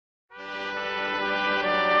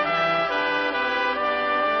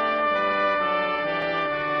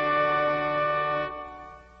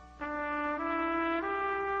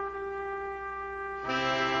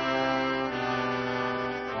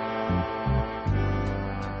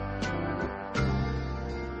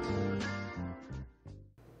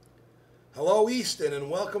Hello, Easton,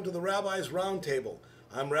 and welcome to the Rabbi's Roundtable.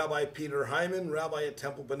 I'm Rabbi Peter Hyman, Rabbi at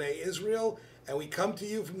Temple B'nai Israel, and we come to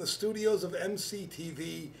you from the studios of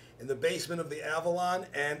MCTV in the basement of the Avalon,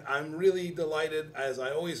 and I'm really delighted, as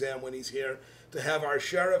I always am when he's here, to have our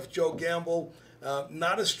Sheriff, Joe Gamble,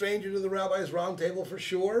 not a stranger to the Rabbi's Roundtable for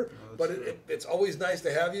sure, but it's always nice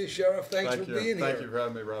to have you, Sheriff. Thanks for being here. Thank you for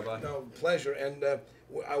having me, Rabbi. No, pleasure. And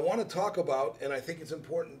I want to talk about, and I think it's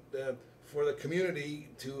important for the community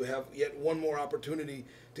to have yet one more opportunity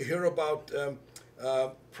to hear about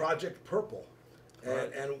Project Purple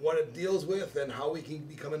and what it deals with and how we can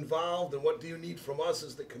become involved and what do you need from us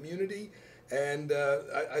as the community. And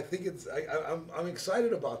I think I'm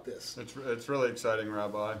excited about this. It's really exciting,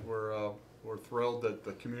 Rabbi. We're thrilled that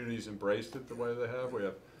the community's embraced it the way they have. We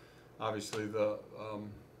have obviously the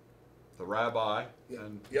rabbi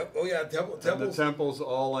and oh yeah, the temple's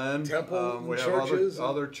all in. We have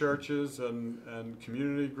other churches and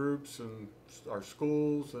community groups and our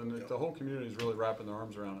schools, and the whole community is really wrapping their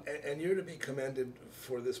arms around it. And you're to be commended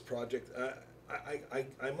for this project.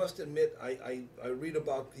 I must admit, I read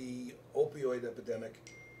about the opioid epidemic,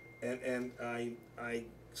 and I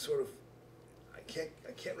sort of I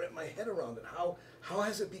can't wrap my head around it. How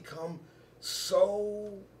has it become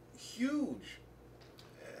so huge?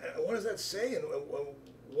 What does that say? And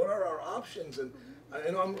what are our options? And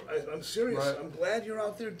I'm serious. Right. I'm glad you're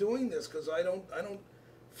out there doing this because I don't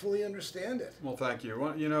fully understand it. Well, thank you.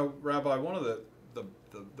 Well, you know, Rabbi, one of the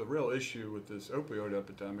real issue with this opioid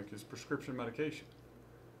epidemic is prescription medication,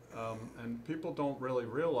 and people don't really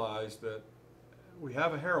realize that we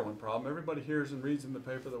have a heroin problem. Everybody hears and reads in the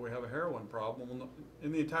paper that we have a heroin problem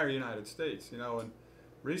in the entire United States. You know, and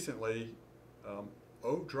recently,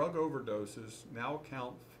 drug overdoses now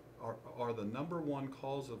are the #1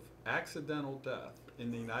 cause of accidental death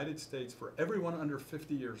in the United States for everyone under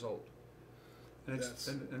 50 years old. And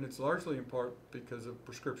it's largely in part because of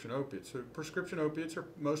prescription opiates. So prescription opiates are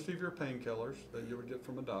most of your painkillers that you would get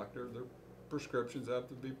from a doctor. They're prescriptions that have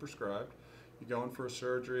to be prescribed. You go in for a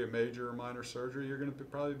surgery, a major or minor surgery, you're going to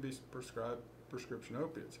probably be prescribed prescription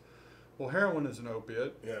opiates. Well, heroin is an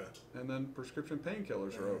opiate, and then prescription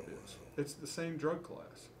painkillers are opiates. It's the same drug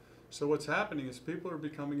class. So what's happening is people are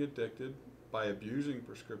becoming addicted by abusing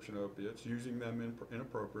prescription opiates, using them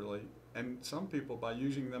inappropriately, and some people, by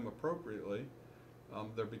using them appropriately,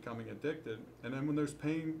 they're becoming addicted. And then when those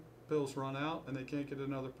pain pills run out and they can't get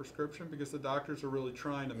another prescription because the doctors are really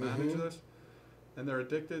trying to manage this, and they're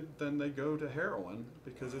addicted, then they go to heroin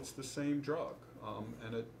because it's the same drug.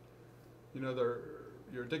 And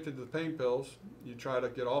you're addicted to the pain pills, you try to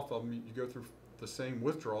get off of them, you go through the same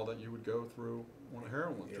withdrawal that you would go through on a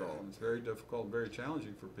heroin withdrawal. And it's very difficult and very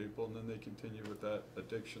challenging for people, and then they continue with that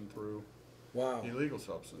addiction through illegal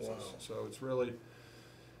substances. So it's really,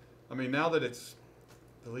 I mean, now that it's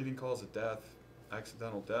the leading cause of death,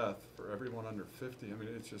 accidental death, for everyone under 50, I mean,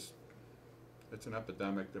 it's an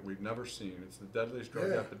epidemic that we've never seen. It's the deadliest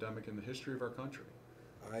drug epidemic in the history of our country.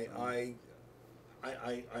 I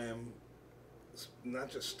am not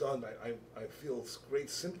just stunned. I feel great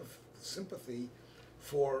sympathy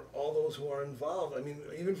for all those who are involved. I mean,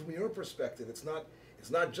 even from your perspective, it's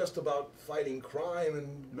not just about fighting crime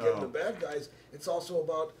and getting the bad guys. It's also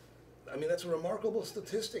about, I mean, that's a remarkable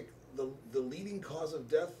statistic. The leading cause of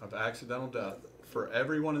death, of accidental death, for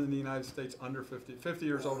everyone in the United States under 50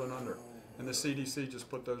 years old and under. And the CDC just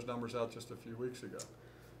put those numbers out just a few weeks ago.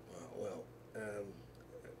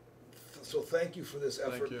 So thank you for this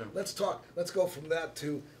effort. Thank you. Let's go from that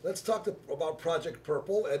to, let's talk about Project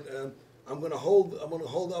Purple. And I'm going to hold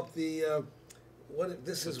up the,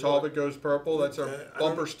 this is Talbot Goes Purple. That's our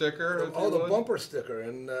bumper sticker. The bumper sticker.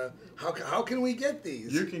 And how can we get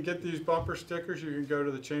these? You can get these bumper stickers. You can go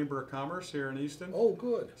to the Chamber of Commerce here in Easton. Oh,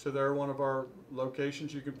 good. So they're one of our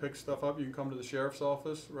locations. You can pick stuff up. You can come to the sheriff's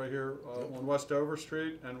office right here on West Dover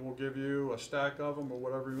Street, and we'll give you a stack of them or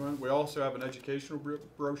whatever you want. We also have an educational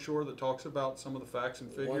brochure that talks about some of the facts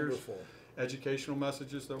and figures, educational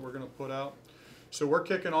messages that we're going to put out. So we're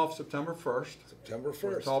kicking off September 1st. September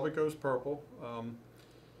 1st. Talbot Goes Purple.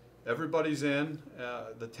 Everybody's in.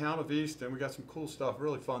 The town of Easton, we got some cool stuff,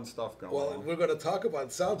 really fun stuff going on. Well, we're going to talk about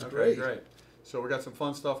it. Sounds great. So we got some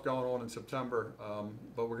fun stuff going on in September,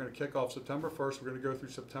 but we're going to kick off September 1st. We're going to go through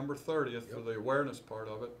September 30th for the awareness part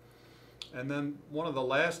of it. And then one of the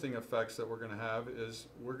lasting effects that we're going to have is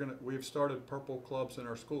we've started purple clubs in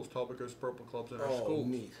our schools, Talbot Goes Purple clubs in our schools.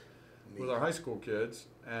 Neat. With our high school kids,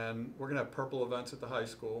 and we're going to have purple events at the high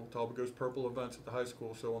school. Talbot Goes Purple events at the high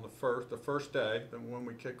school. So on the first day, then when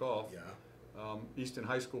we kick off, Easton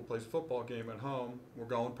High School plays a football game at home. We're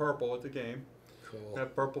going purple at the game. Cool. We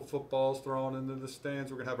have purple footballs thrown into the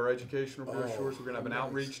stands. We're going to have our educational brochures. We're going to have an nice.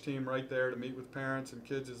 outreach team right there to meet with parents and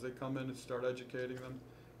kids as they come in and start educating them.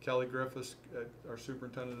 Kelly Griffiths, our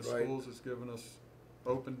superintendent of Right. schools, has given us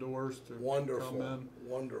open doors to Wonderful. come in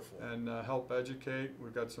Wonderful. and help educate.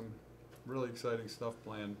 We've got some really exciting stuff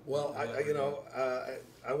planned. Well, in that you know, regard.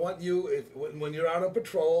 I want you, when you're out on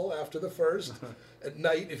patrol after the first, at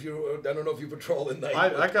night, I don't know if you patrol at night.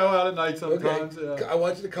 I go out at night sometimes. Okay. Yeah. I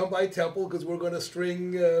want you to come by Temple because we're going to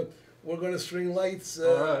string lights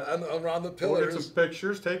All right. around the We'll pillars. get some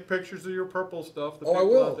pictures. Take pictures of your purple stuff. The Oh, I people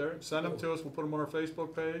will. out there. Send them to us. We'll put them on our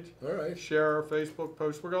Facebook page. All right. Share our Facebook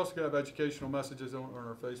post. We're also going to have educational messages on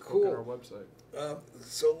our Facebook Cool. and our website.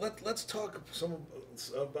 So let's talk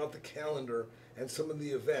about the calendar and some of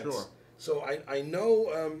the events. Sure. So I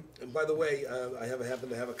know. And by the way, I happen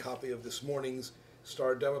to have a copy of this morning's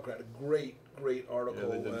Star Democrat. A great article.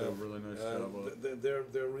 Yeah, they did do a really nice job on it.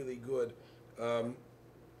 They're really good.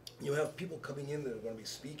 You have people coming in that are going to be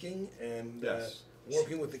speaking and Yes.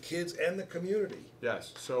 working with the kids and the community.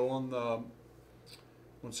 Yes. So on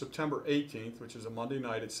September 18th, which is a Monday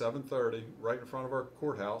night at 7:30, right in front of our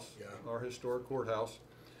courthouse, Yeah. our historic courthouse,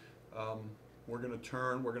 we're going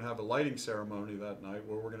to have a lighting ceremony that night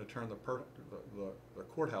where we're going to turn the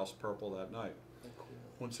courthouse purple that night. Oh,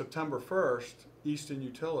 cool. On September 1st, Easton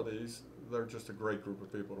Utilities, they're just a great group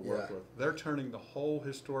of people to work Yeah. with. They're turning the whole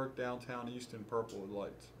historic downtown Easton purple with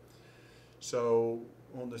lights. So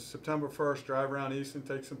on the September 1st, drive around Easton,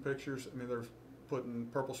 take some pictures. I mean, they're putting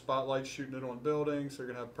purple spotlights, shooting it on buildings. They're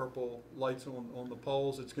going to have purple lights on the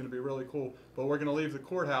poles. It's going to be really cool. But we're going to leave the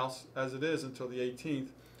courthouse as it is until the 18th.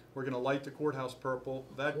 We're going to light the courthouse purple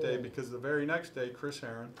that day Cool. because the very next day, Chris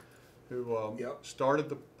Herron, who Yep. started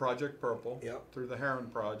the Project Purple Yep. through the Herron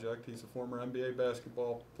Project. He's a former NBA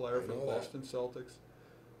basketball player I for the know that. Boston Celtics.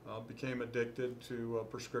 Became addicted to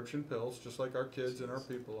prescription pills, just like our kids and our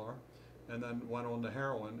people are, and then went on to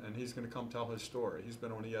heroin. And he's going to come tell his story. He's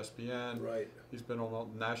been on ESPN. Right. He's been on all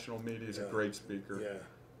national media. He's a Yeah. great speaker.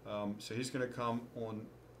 Yeah. So he's going to come on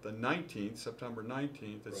the 19th, September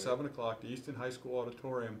 19th at Right. 7 o'clock, the Easton High School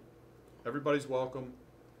Auditorium. Everybody's welcome.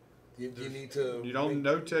 You need to. You don't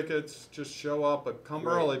no tickets, just show up, but come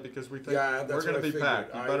Right. early because we think Yeah, that's we're going what to I be figured.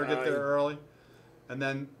 packed. You better get there I- early. And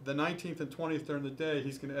then the 19th and 20th during the day,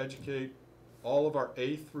 he's going to educate all of our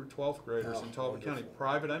 8th through 12th graders Oh, in Talbot County, wonderful.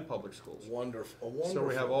 private and public schools. Wonderful. So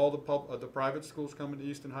we have all the private schools coming to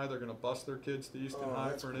Easton High. They're going to bus their kids to Easton Oh, High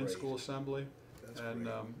that's for an great. in-school assembly. That's And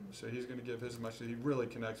great. so he's going to give his message. He really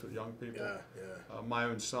connects with young people. Yeah. My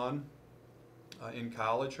own son in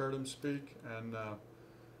college heard him speak and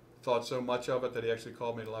thought so much of it that he actually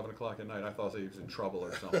called me at 11 o'clock at night. I thought he was in trouble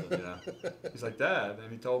or something. Yeah. He's like, Dad,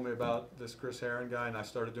 and he told me about this Chris Herron guy, and I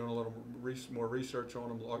started doing a little more research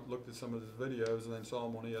on him, looked at some of his videos, and then saw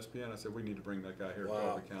him on ESPN. I said, we need to bring that guy here to Wow,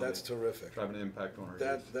 Talbot County. that's terrific. To have an impact on our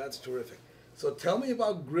youth. That's terrific. So tell me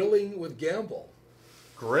about grilling with Gamble.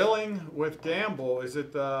 Grilling with Gamble, is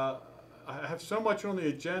it I have so much on the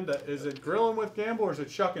agenda. Is it grilling with Gamble or is it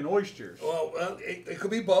shucking oysters? Well, it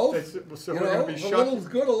could be both. So you we're know, going to be a little's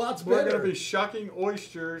shucking. good, a lot's We're better. going to be shucking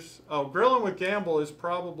oysters. Oh, grilling with Gamble is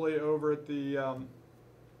probably over at the.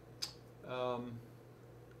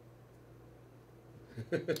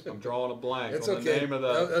 I'm drawing a blank It's on okay. the name of the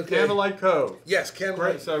Okay. Candlelight Cove. Yes,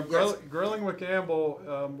 Candlelight. So Yes. grilling with Gamble,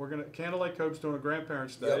 Candlelight Cove's doing a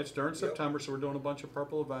Grandparents' Day. Yep. It's during Yep. September, so we're doing a bunch of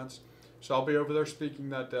purple events. So I'll be over there speaking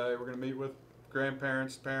that day. We're going to meet with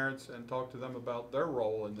grandparents, parents, and talk to them about their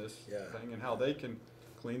role in this Yeah. thing and how they can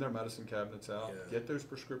clean their medicine cabinets out, Yeah. get those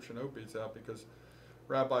prescription opiates out, because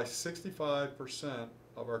Rabbi, 65%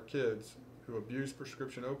 of our kids who abuse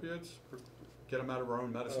prescription opiates get them out of our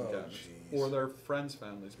own medicine Oh, cabinets jeez. or their friends'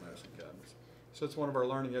 families' medicine cabinets. So it's one of our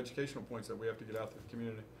learning educational points that we have to get out to the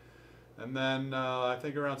community. And then I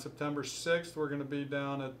think around September 6th, we're going to be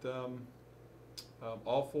down at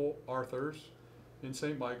Awful Arthur's in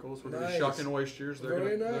St. Michael's. We're going to be Nice. shucking oysters. They're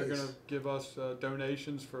Very going nice. to give us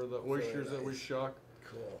donations for the oysters that we nice. shuck.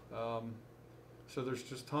 Cool. So there's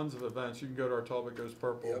just tons of events. You can go to our Talbot Goes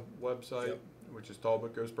Purple Yep. website, Yep. which is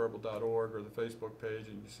talbotgoespurple.org, or the Facebook page,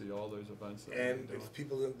 and you see all those events. That And we're doing. if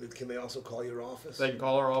people, can they also call your office? They can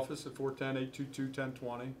call our office at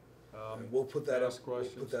 410-822-1020. And we'll put that up. ask We'll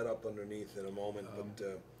questions. put that up underneath in a moment.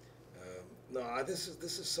 This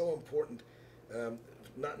is so important.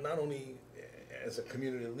 Not only as a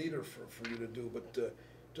community leader for you to do, but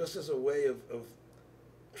just as a way of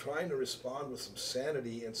trying to respond with some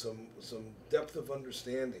sanity and some depth of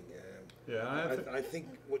understanding. Yeah, I think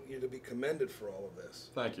what you're to be commended for all of this.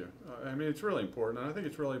 Thank you. I mean, it's really important, and I think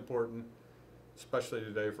it's really important, especially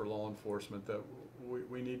today for law enforcement, that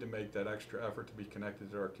we need to make that extra effort to be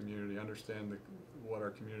connected to our community, understand what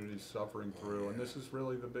our community is suffering through, and this is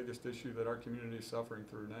really the biggest issue that our community is suffering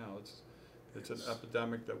through now. It's an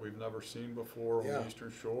epidemic that we've never seen before on the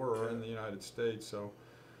Eastern Shore or in the United States. So,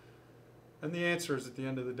 and the answer is, at the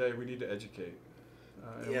end of the day, we need to educate.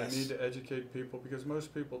 And we need to educate people, because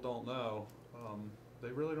most people don't know.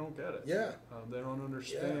 They really don't get it. They don't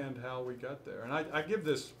understand how we got there. And I give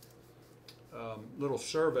this little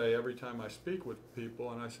survey every time I speak with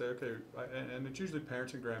people, and I say, okay, and it's usually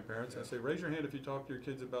parents and grandparents. I say, raise your hand if you talk to your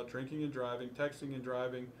kids about drinking and driving, texting and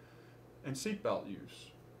driving, and seatbelt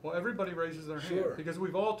use. Well, everybody raises their hand, because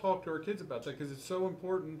we've all talked to our kids about that, because it's so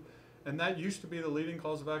important, and that used to be the leading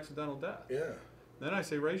cause of accidental death. Then I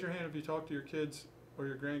say, raise your hand if you talk to your kids or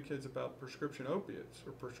your grandkids about prescription opiates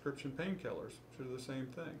or prescription painkillers, which are the same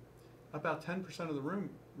thing. About 10% of the room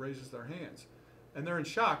raises their hands. And they're in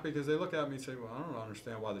shock, because they look at me and say, well, I don't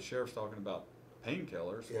understand why the sheriff's talking about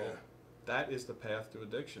painkillers. Well, that is the path to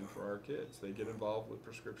addiction for our kids. They get involved with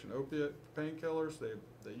prescription opiate painkillers, they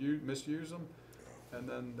misuse them, and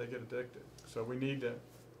then they get addicted. So we need to,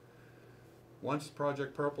 once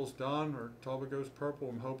Project Purple's done, or Talbot Goes Purple,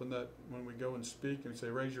 I'm hoping that when we go and speak and say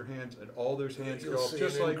raise your hands, and all those hands go up,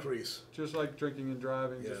 just like drinking and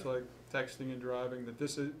driving, just like texting and driving, that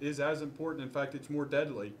this is as important. In fact, it's more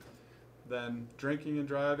deadly than drinking and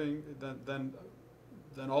driving, than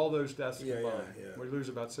all those deaths combined. We lose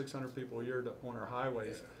about 600 people a year on our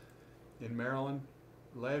highways. In Maryland,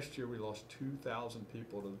 last year we lost 2,000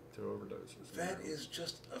 people to overdoses. That is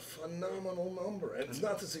just a phenomenal number. And it's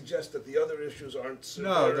not to suggest that the other issues aren't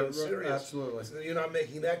severe and serious. Absolutely. You're not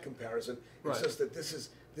making that comparison. It's just that this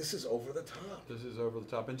is over the top. This is over the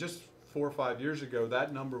top. And just 4 or 5 years ago,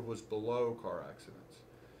 that number was below car accidents.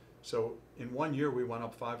 So in 1 year, we went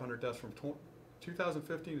up 500 deaths. From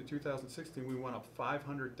 2015 to 2016, we went up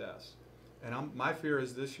 500 deaths. And my fear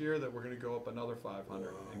is this year that we're going to go up another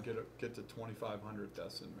 500 and get to 2,500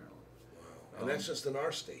 deaths in Maryland. And that's just in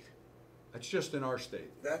our state. That's just in our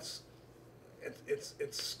state. It's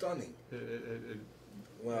stunning. It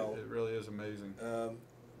really is amazing.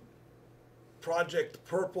 Project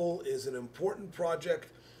Purple is an important project.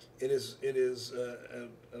 It is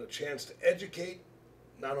a chance to educate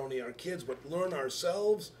not only our kids, but learn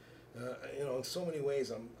ourselves. In so many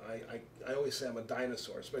ways, I always say I'm a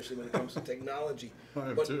dinosaur, especially when it comes to technology.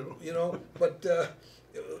 I am too. When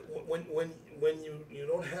you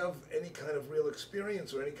don't have any kind of real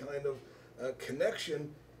experience or any kind of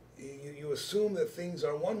connection, you assume that things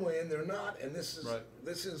are one way and they're not. And this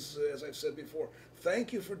is, as I've said before,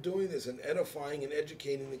 thank you for doing this and edifying and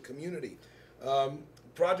educating the community.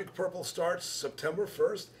 Project Purple starts September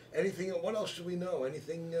 1st. What else should we know?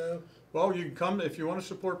 Anything? Well, you can come, if you want to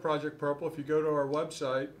support Project Purple, if you go to our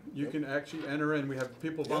website, you can actually enter in. We have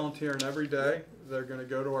people volunteering every day. They're going to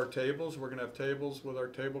go to our tables. We're going to have tables with our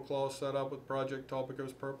tablecloths set up with Project Talbot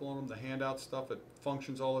Goes Purple on them, the handout stuff. It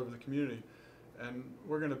functions all over the community. And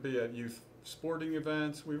we're going to be at youth sporting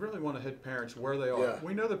events. We really want to hit parents where they are.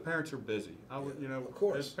 We know that parents are busy. Of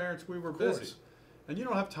course. As parents, we were busy. And you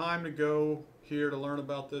don't have time to go here to learn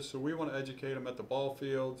about this, so we want to educate them at the ball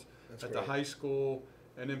fields, the high school,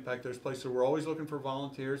 and impact those places. So we're always looking for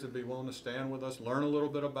volunteers that'd be willing to stand with us, learn a little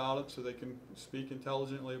bit about it so they can speak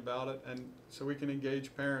intelligently about it, and so we can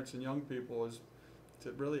engage parents and young people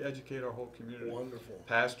to really educate our whole community. Wonderful.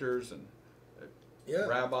 Pastors and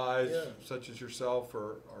rabbis such as yourself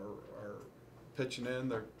are pitching in.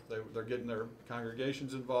 They're getting their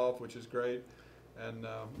congregations involved, which is great. And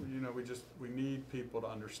we need people to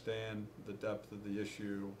understand the depth of the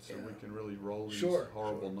issue, so we can really roll these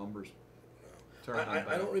horrible numbers.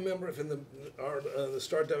 I don't remember if in the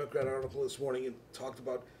Star Democrat article this morning it talked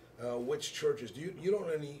about which churches. You don't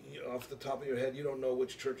any off the top of your head? You don't know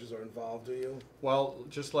which churches are involved, do you? Well,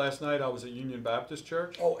 just last night I was at Union Baptist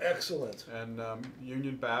Church. Oh, excellent! And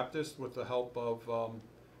Union Baptist, with the help of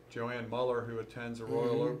Joanne Muller, who attends the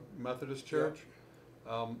Royal Oak Methodist Church.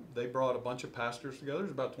 They brought a bunch of pastors together.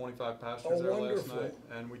 There's about 25 pastors there last night,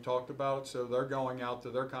 and we talked about it. So they're going out to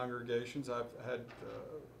their congregations.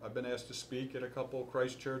 I've been asked to speak at a couple,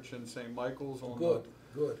 Christ Church and St. Michael's on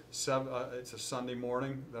it's a Sunday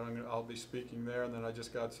morning that I'll be speaking there, and then I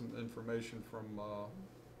just got some information from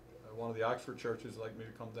one of the Oxford churches like me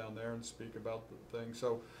to come down there and speak about the thing.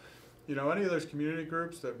 So, any of those community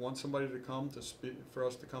groups that want somebody to come to speak, for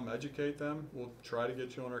us to come educate them, we'll try to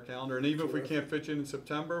get you on our calendar. And even if we can't fit you in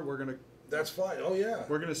September, we're going to... That's fine. Oh, yeah.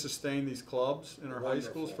 We're going to sustain these clubs in our high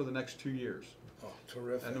schools for the next 2 years. Oh,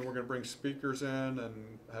 terrific. And then we're going to bring speakers in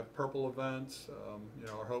and have purple events. You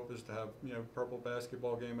know, our hope is to have, you know, purple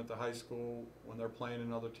basketball game at the high school when they're playing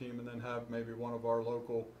another team, and then have maybe one of our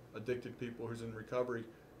local addicted people who's in recovery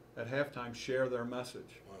at halftime share their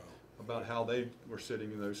message about how they were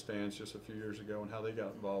sitting in those stands just a few years ago and how they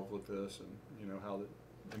got involved with this, and you know how it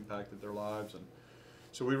impacted their lives. And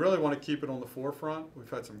so we really want to keep it on the forefront. We've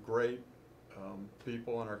had some great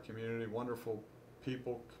people in our community, wonderful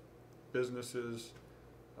people, businesses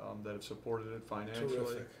that have supported it financially.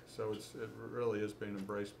 Terrific. So it really is being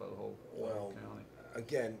embraced by the whole county.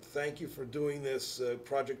 Again, thank you for doing this.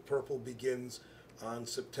 Project Purple begins on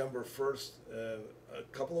September 1st, a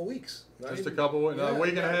couple of weeks. Just a couple of weeks, a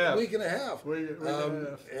week and a half. A week and a half. Week and a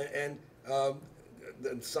half. And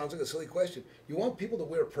that sounds like a silly question. You want people to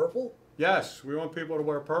wear purple? Yes, we want people to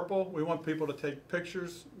wear purple. We want people to take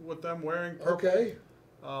pictures with them wearing purple. Okay.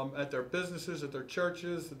 At their businesses, at their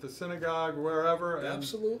churches, at the synagogue, wherever.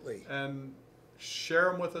 Absolutely. And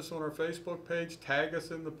share them with us on our Facebook page, tag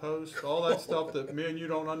us in the post, all that stuff that me and you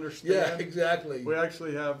don't understand. Yeah, exactly. We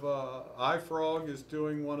actually have, iFrog is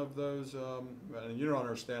doing one of those, and you don't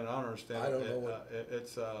understand it, I don't understand it. I don't know what.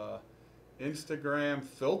 It's Instagram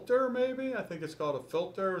filter, maybe? I think it's called a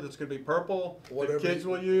filter that's going to be purple that kids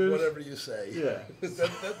will use. Whatever you say. Yeah.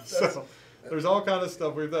 So, there's all kind of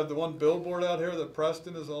stuff. We've had the one billboard out here that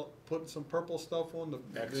Preston is putting some purple stuff on,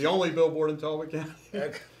 the only billboard in Talbot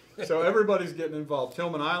County. So everybody's getting involved.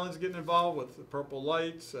 Tillman Island's getting involved with the purple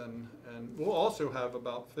lights, and we'll also have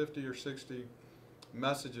about 50 or 60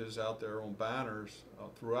 messages out there on banners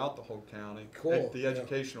throughout the whole county. Cool. The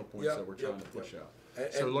educational points that we're trying to push out.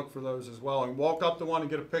 So And look for those as well, and walk up to one and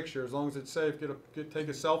get a picture. As long as it's safe, take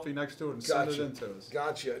a selfie next to it and send it in to us.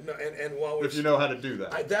 Gotcha. No, and while we're If you know how to do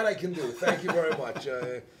that. that I can do. Thank you very much.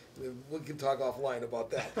 We can talk offline about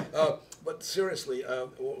that. But seriously,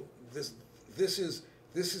 this is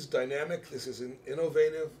dynamic. This is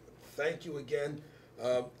innovative. Thank you again.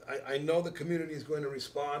 I know the community is going to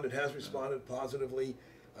respond. It has responded positively.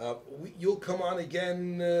 You'll come on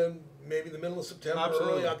again maybe the middle of September,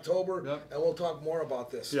 Absolutely. early October, and we'll talk more about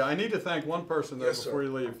this. Yeah, I need to thank one person though before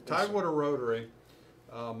you leave. Yes, Tidewater Rotary,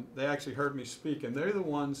 they actually heard me speak, and they're the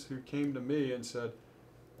ones who came to me and said,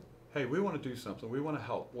 hey, we want to do something. We want to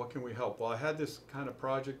help. What can we help? Well, I had this kind of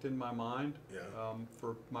project in my mind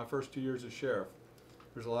for my first 2 years as sheriff.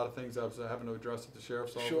 There's a lot of things I was having to address at the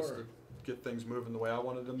sheriff's office to get things moving the way I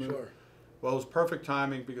wanted to move. Sure. Well, it was perfect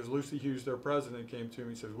timing because Lucy Hughes, their president, came to me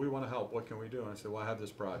and says, we want to help. What can we do? And I said, well, I have this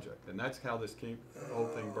project. And that's how this whole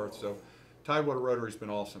thing birthed. So Tidewater Rotary's been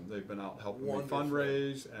awesome. They've been out helping me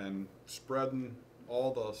fundraise and spreading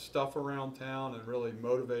all the stuff around town and really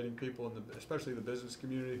motivating people, especially the business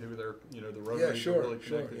community, who they're, the Rotaries are really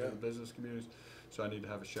connected to the business communities. So I need to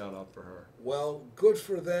have a shout out for her. Well, good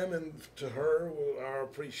for them, and to her, our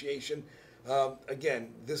appreciation.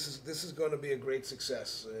 Again, this is going to be a great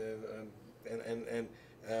success, and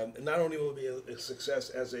not only will it be a success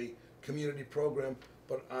as a community program,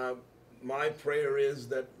 but my prayer is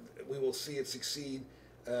that we will see it succeed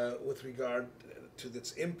with regard to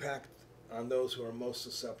its impact on those who are most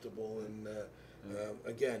susceptible. And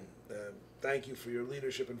again, thank you for your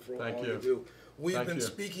leadership and for all you do. We've been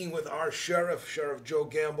speaking with our sheriff, Sheriff Joe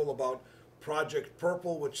Gamble, about Project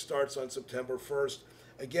Purple, which starts on September 1st.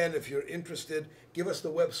 Again, if you're interested, give us the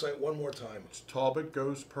website one more time. It's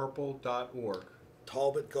talbotgoespurple.org.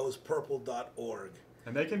 talbotgoespurple.org.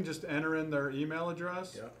 And they can just enter in their email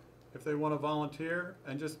address if they want to volunteer,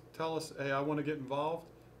 and just tell us, hey, I want to get involved,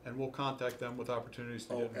 and we'll contact them with opportunities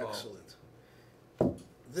to get involved. Excellent.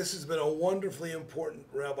 This has been a wonderfully important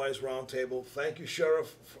Rabbis Roundtable. Thank you,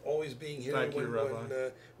 Sheriff, for always being here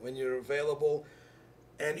when you're available.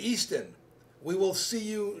 And Easton, we will see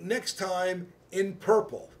you next time in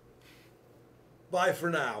purple. Bye for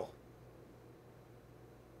now.